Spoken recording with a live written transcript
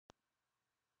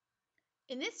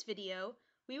In this video,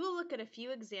 we will look at a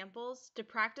few examples to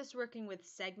practice working with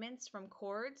segments from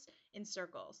chords in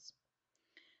circles.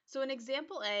 So in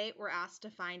example A, we're asked to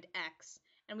find x,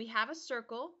 and we have a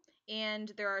circle,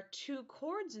 and there are two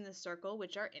chords in the circle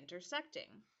which are intersecting.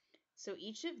 So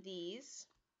each of these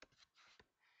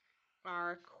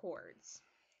are chords.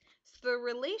 So the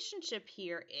relationship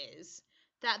here is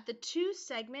that the two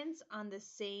segments on the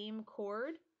same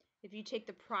chord, if you take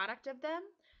the product of them,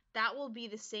 that will be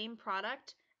the same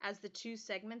product as the two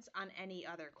segments on any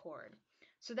other chord.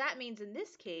 So that means in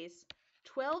this case,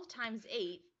 12 times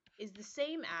 8 is the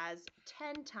same as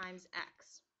 10 times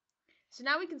x. So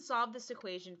now we can solve this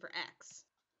equation for x.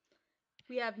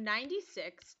 We have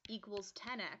 96 equals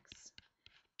 10x,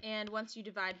 and once you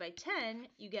divide by 10,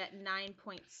 you get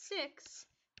 9.6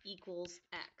 equals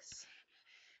x.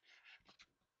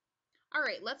 All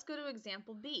right, let's go to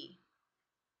example B.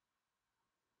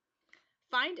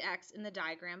 Find x in the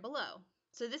diagram below.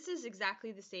 So this is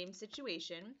exactly the same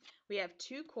situation. We have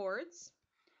two chords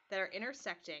that are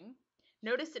intersecting.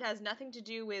 Notice it has nothing to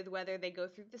do with whether they go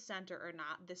through the center or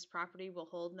not. This property will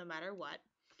hold no matter what.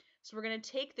 So we're going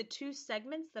to take the two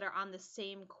segments that are on the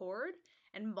same chord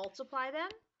and multiply them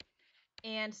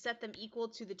and set them equal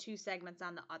to the two segments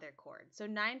on the other chord. So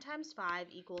 9 times 5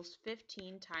 equals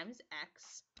 15 times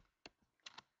x.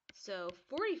 So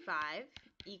 45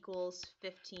 equals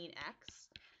 15x,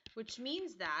 which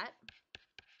means that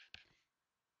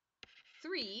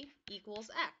 3 equals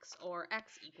x, or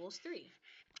x equals 3.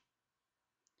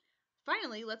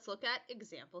 Finally, let's look at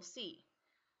example C.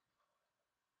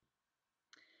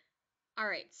 All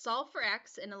right, solve for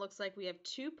x, and it looks like we have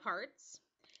two parts.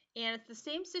 And it's the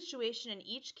same situation in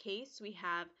each case. We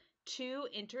have two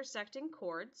intersecting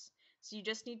chords. So you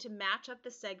just need to match up the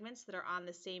segments that are on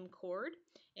the same chord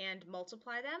and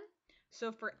multiply them.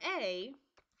 So for A,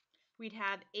 we'd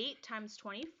have 8 times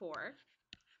 24,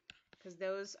 because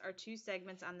those are two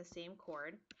segments on the same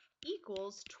chord,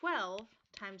 equals 12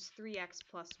 times 3x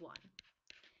plus 1.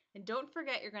 And don't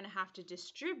forget you're going to have to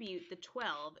distribute the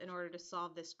 12 in order to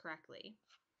solve this correctly.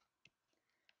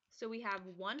 So we have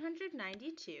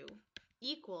 192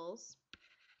 equals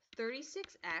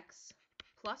 36x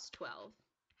plus 12.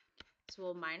 So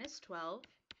we'll minus 12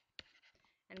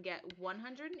 and get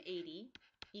 180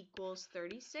 equals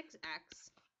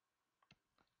 36x,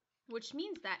 which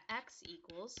means that x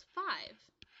equals 5.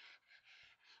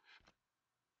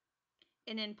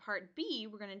 And in part B,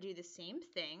 we're going to do the same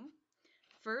thing.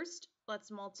 First,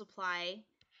 let's multiply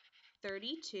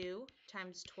 32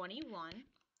 times 21.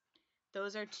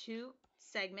 Those are two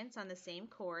segments on the same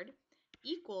chord,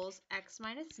 equals x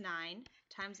minus 9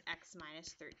 times x minus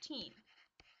 13.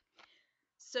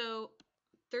 So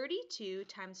 32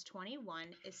 times 21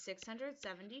 is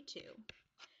 672.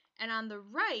 And on the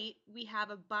right, we have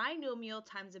a binomial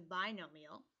times a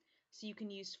binomial. So you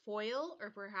can use FOIL or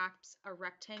perhaps a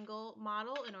rectangle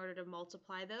model in order to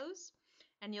multiply those.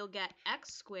 And you'll get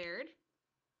x squared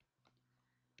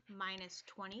minus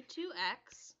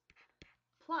 22x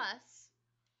plus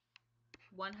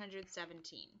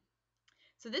 117.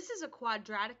 So this is a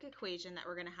quadratic equation that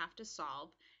we're going to have to solve.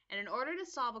 And in order to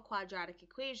solve a quadratic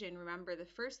equation, remember the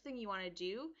first thing you want to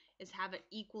do is have it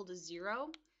equal to 0.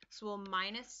 So we'll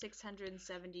minus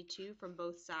 672 from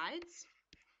both sides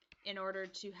in order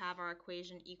to have our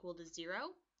equation equal to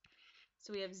 0.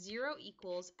 So we have 0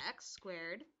 equals x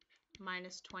squared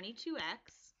minus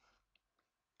 22x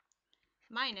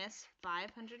minus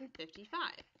 555.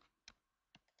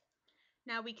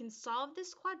 Now we can solve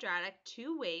this quadratic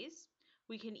two ways.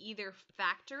 We can either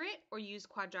factor it or use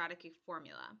quadratic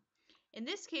formula. In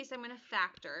this case, I'm going to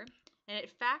factor, and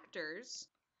it factors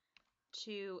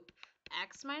to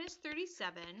x minus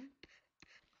 37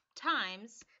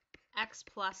 times x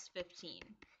plus 15.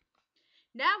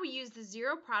 Now we use the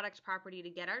zero product property to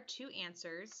get our two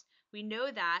answers. We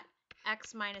know that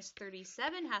x minus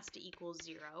 37 has to equal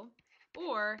 0,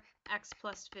 or x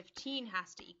plus 15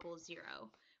 has to equal 0,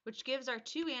 which gives our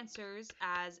two answers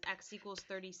as x equals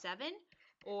 37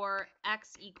 or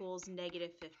x equals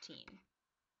negative 15.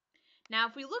 Now,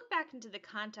 if we look back into the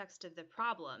context of the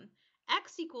problem,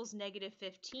 x equals negative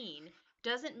 15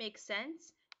 doesn't make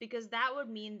sense because that would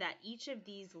mean that each of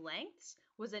these lengths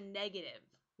was a negative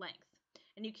length.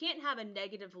 And you can't have a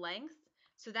negative length,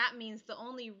 so that means the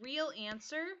only real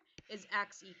answer is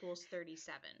x equals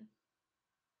 37.